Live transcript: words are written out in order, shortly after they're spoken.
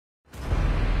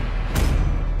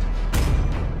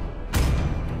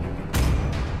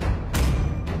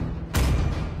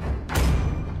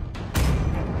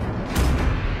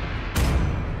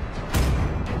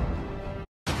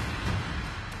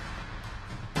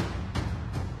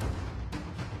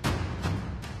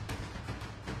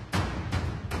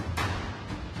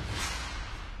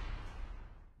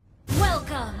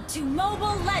Welcome to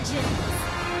Mobile Legends!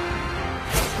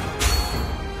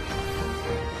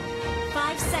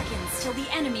 5 seconds till the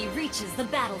enemy reaches the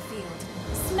battlefield.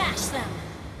 Smash them!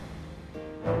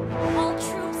 All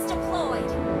troops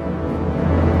deployed!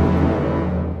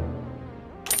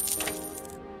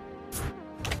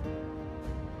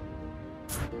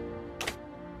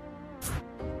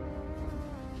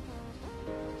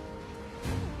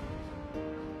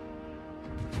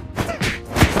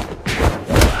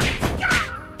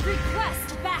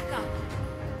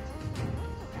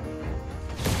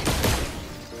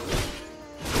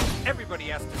 Everybody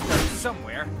has to start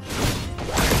somewhere.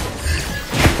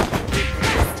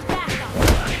 Request backup.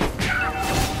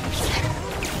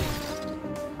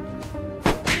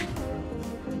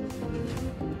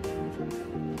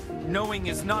 Knowing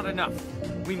is not enough.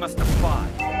 We must apply.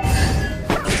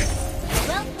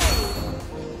 Well played.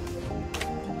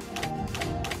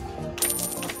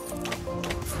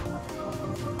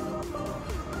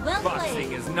 Well Boxing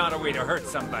played. is not a way to hurt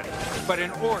somebody, but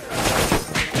in order.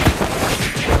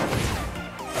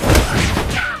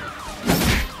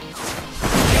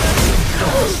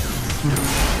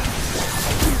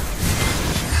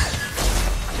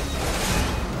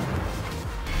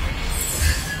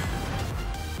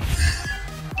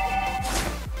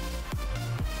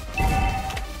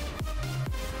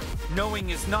 Knowing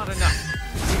is not enough.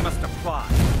 We must apply.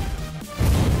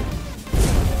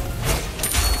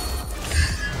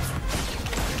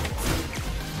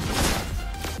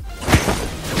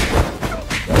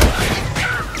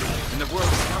 In the world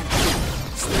of Kung Fu,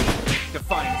 speed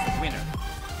defines the winner.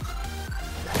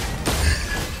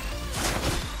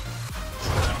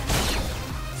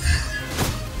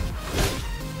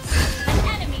 An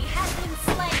enemy has been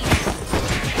slain.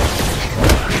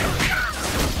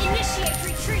 Initiate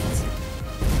retreat.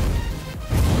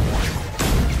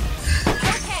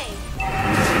 Okay.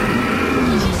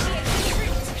 Initiate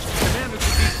retreat. The man who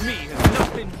can beat me has not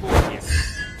been born yet.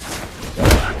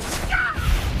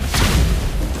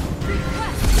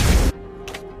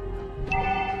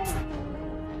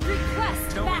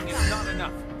 Request Knowing is backup. not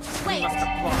enough. We Wait. must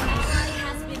apply. Ally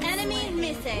has been enemy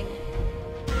missing.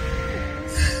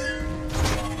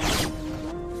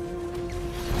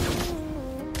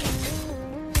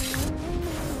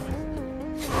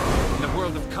 In the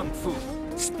world of Kung Fu,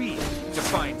 speed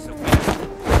defines the winner.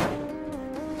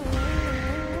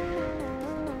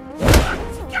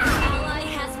 Ally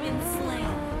has been slain.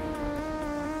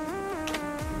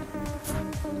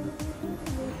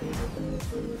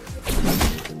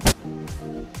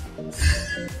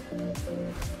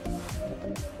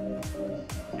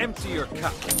 Empty your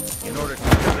cup in order to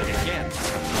fill it again.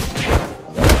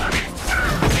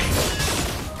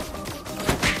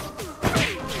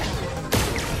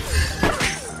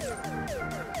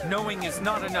 Knowing is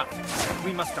not enough.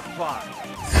 We must apply.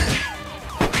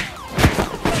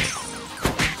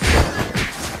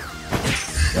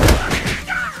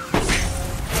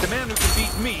 The man who can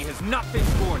beat me has not been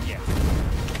born yet.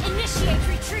 Initiate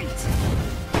retreat.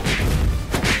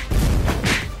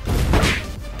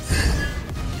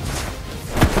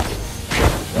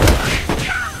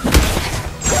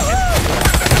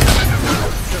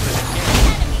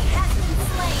 Enemy has been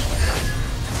slain.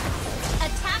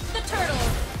 Attack the turtle.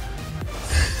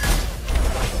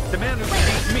 The man who can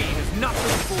beat me has not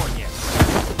been born yet.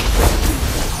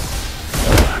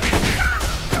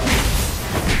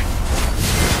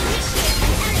 Initiate.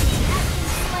 Enemy has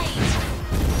been slain.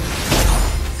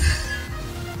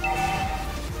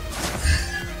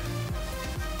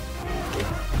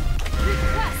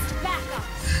 Request backup.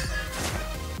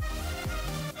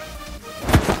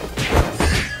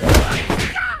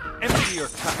 Empty your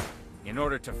cup in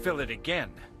order to fill it again.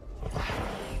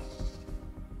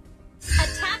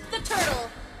 Attack the turtle.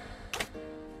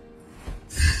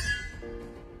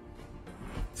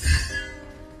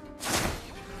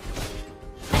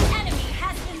 An enemy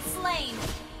has been slain.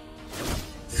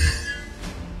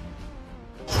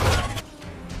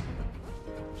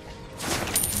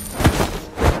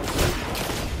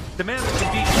 The man who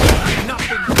can beat me has not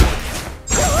been born yet.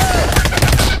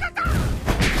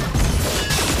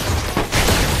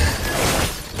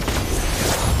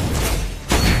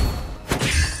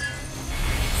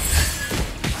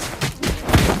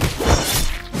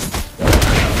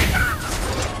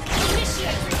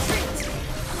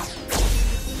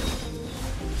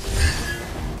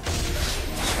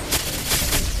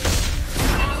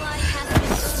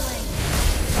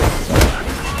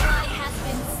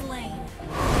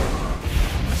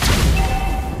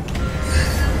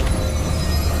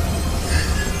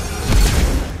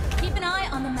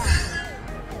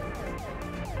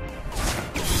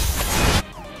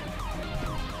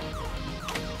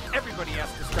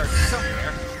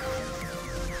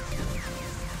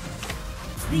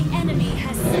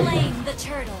 has slain the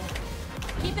turtle.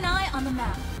 Keep an eye on the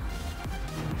map.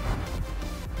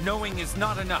 Knowing is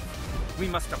not enough. We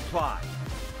must apply.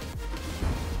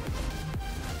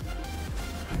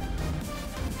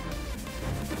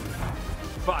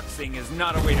 Boxing is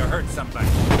not a way to hurt somebody,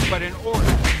 but in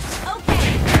order.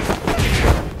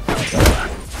 Okay.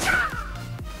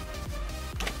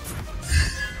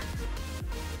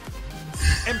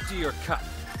 Empty your cup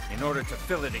in order to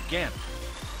fill it again.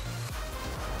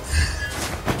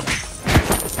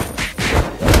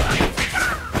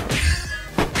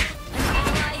 An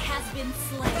ally has been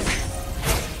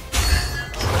slain.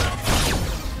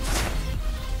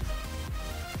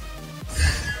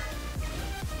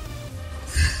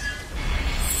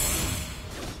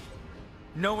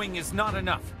 Knowing is not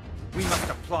enough. We must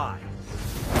apply.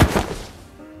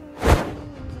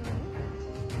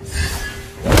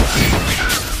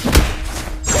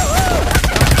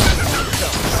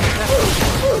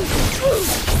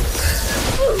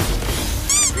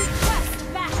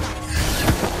 Request backup.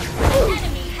 An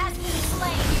enemy has been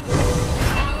slain.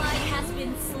 An ally has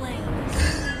been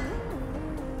slain.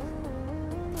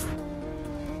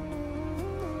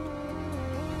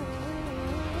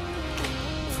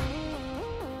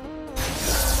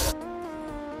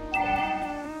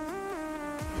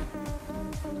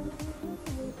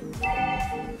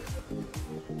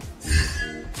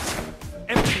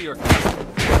 Empty your cup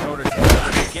in order to fill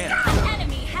it again. An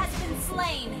enemy has been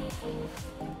slain. An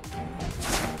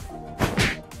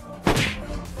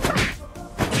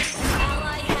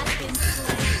ally has been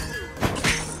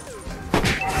slain.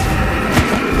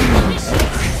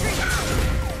 Initiate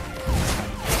retreat.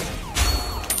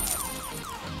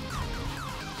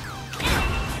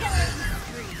 Enemy killing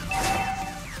spree.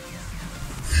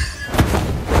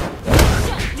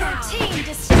 Shut down. Your team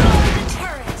destroyed the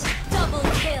turret. Double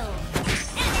kill.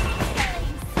 Enemy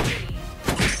killing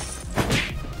spree.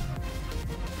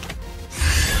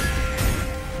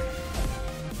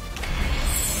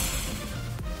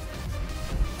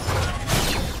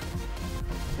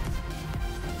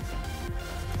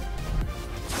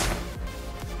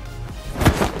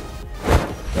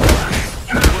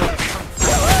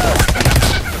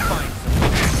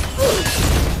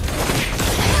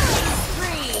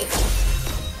 Spree.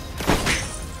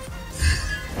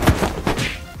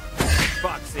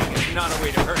 Boxing is not a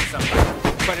way to hurt somebody,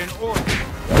 but in order.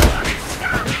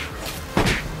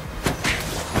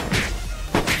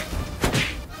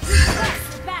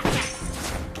 Request backup.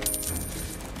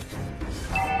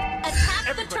 Attack the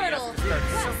Everybody has turtle. to start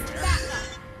Request somewhere. backup.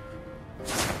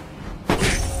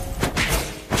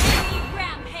 Enemy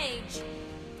rampage.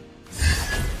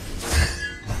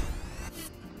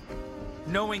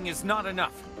 Knowing is not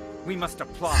enough. We must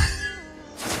apply.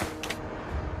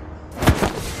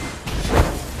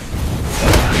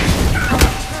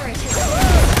 Turret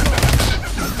is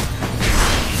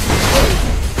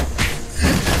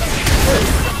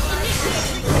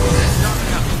Not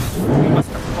enough. We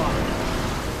must apply.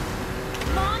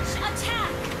 launch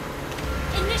attack.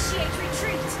 Initiate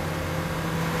retreat.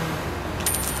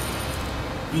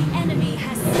 The enemy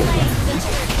has slain the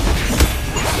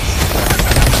turret.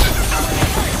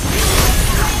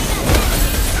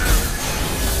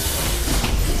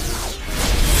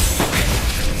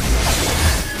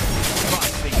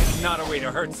 Boxing is not a way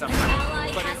to hurt An somebody,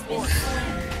 ally but has in been order.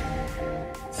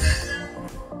 slain.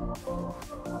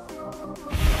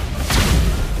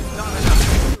 Not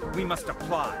enough. We must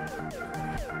apply.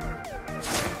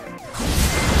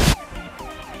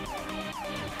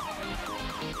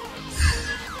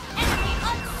 Enemy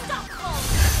unstoppable.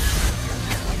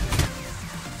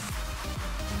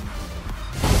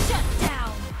 Shut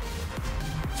down.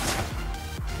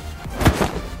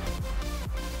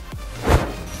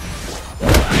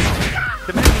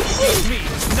 The man who beats me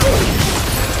is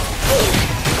nothing.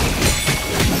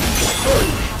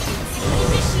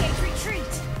 Initiate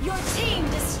retreat. Your team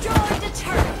destroyed a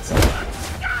turret.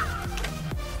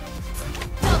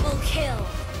 Double kill.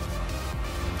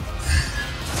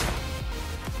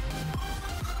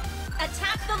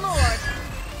 Attack the Lord.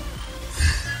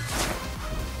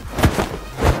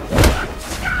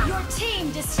 Your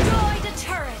team destroyed a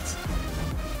turret.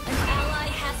 An ally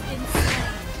has been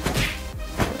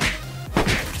slain.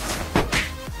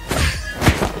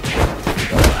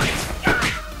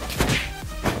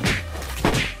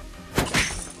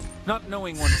 Not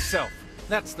knowing oneself.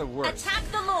 That's the worst. Attack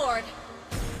the Lord.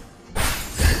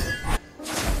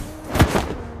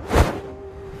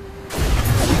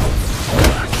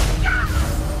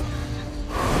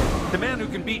 The man who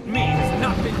can beat me has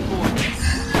not been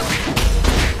born.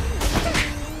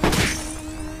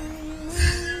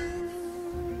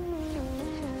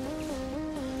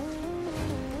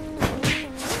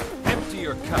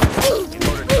 your cup in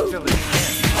order to fill it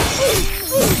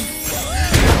again.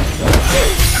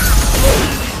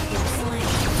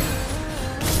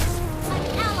 An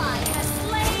ally has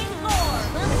slain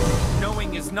Lord.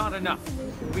 Knowing is not enough.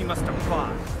 We must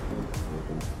apply.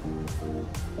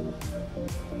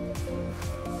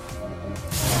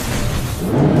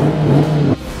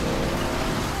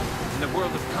 In the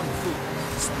world of Kung Fu,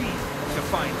 speed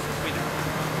defines the winner.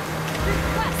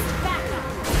 Request backup.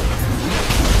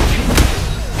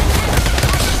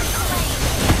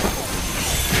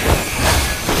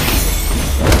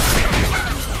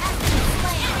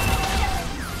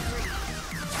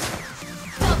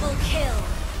 Double kill.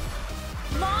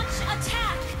 Launch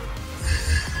attack.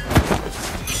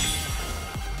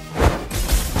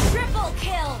 Triple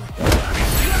kill.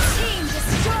 Your team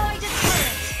destroyed a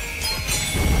turret.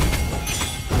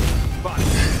 But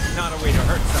not a way to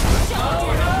hurt someone.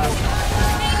 Showdown.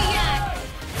 Maniac.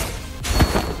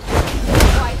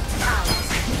 Wiped out.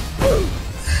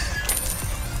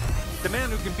 The man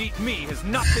who can beat me has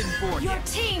not been born Your yet.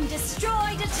 team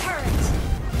destroyed a turret.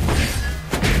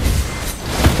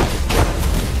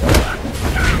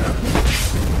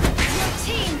 Your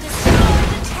team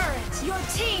destroyed a turret. Your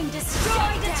team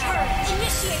destroyed a turret.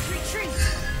 Initiate retreat.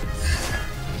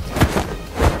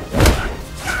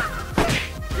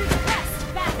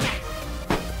 Request backup.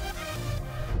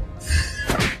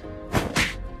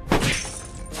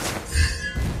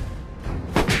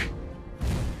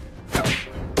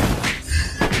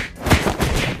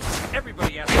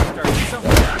 Everybody has to start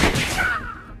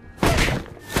somewhere.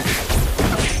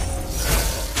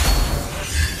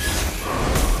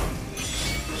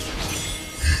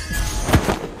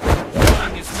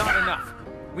 Knowing is not enough.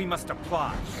 We must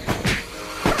apply.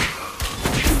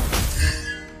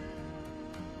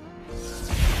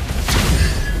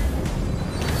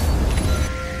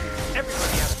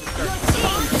 Everybody has to Your start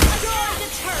team destroyed a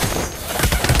turret.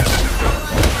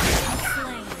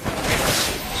 Slain.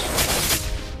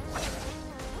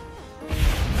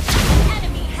 An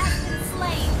enemy has been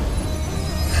slain.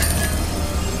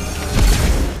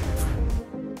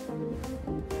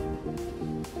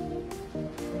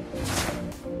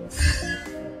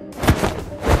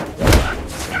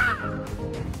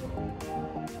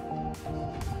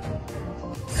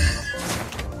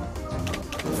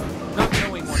 not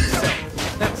knowing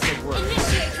oneself. That's the word.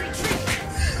 Initiate retreat.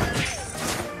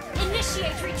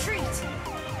 Initiate retreat.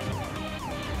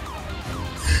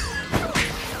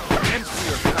 Empty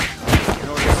your cup in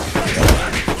order to fill it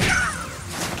again.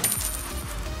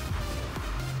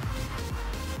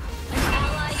 An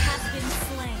ally has been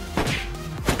slain.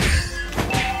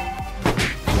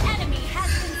 An enemy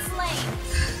has been slain.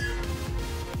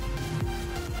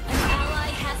 An ally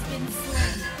has been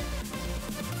slain.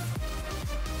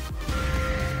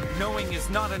 Knowing is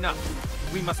not enough.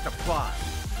 We must apply.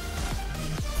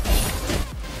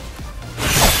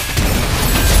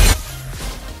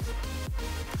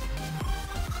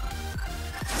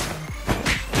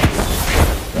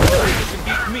 The man who can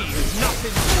beat me has not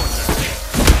been born yet.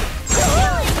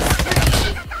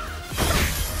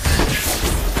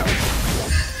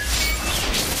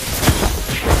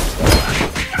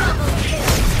 Double kill.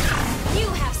 You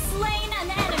have slain an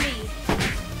enemy.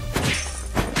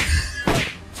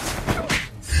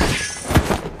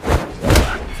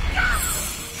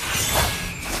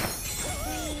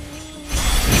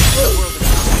 The world of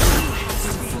Kung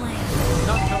Fu, Slain.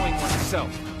 not knowing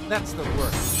oneself. That's the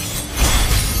word.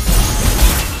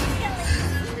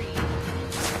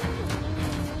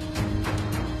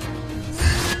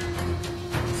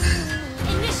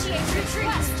 Initiate retreat.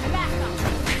 Backup.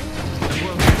 The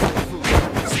world of Kung Fu,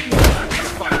 speed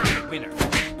defines the winner.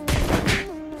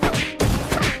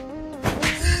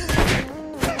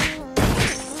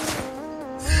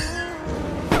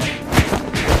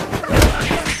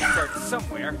 Start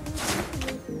somewhere.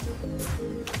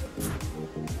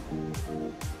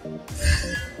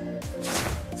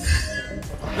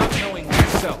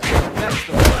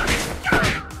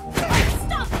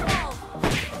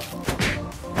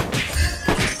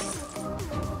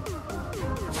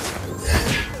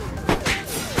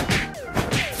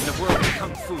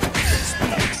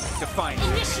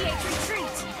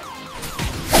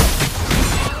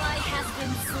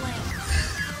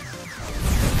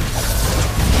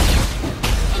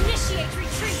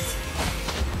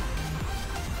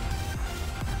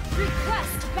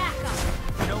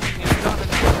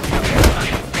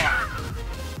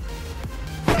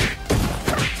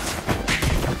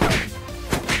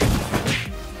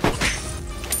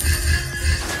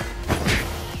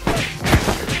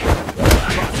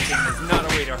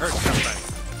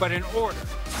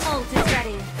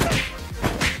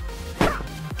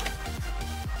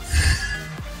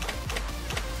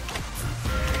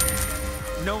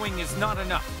 Knowing is not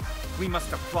enough. We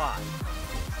must apply.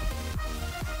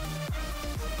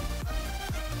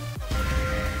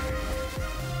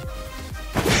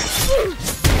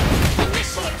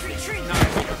 Initiate retreat! Not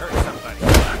to hurt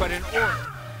somebody, but in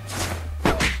order.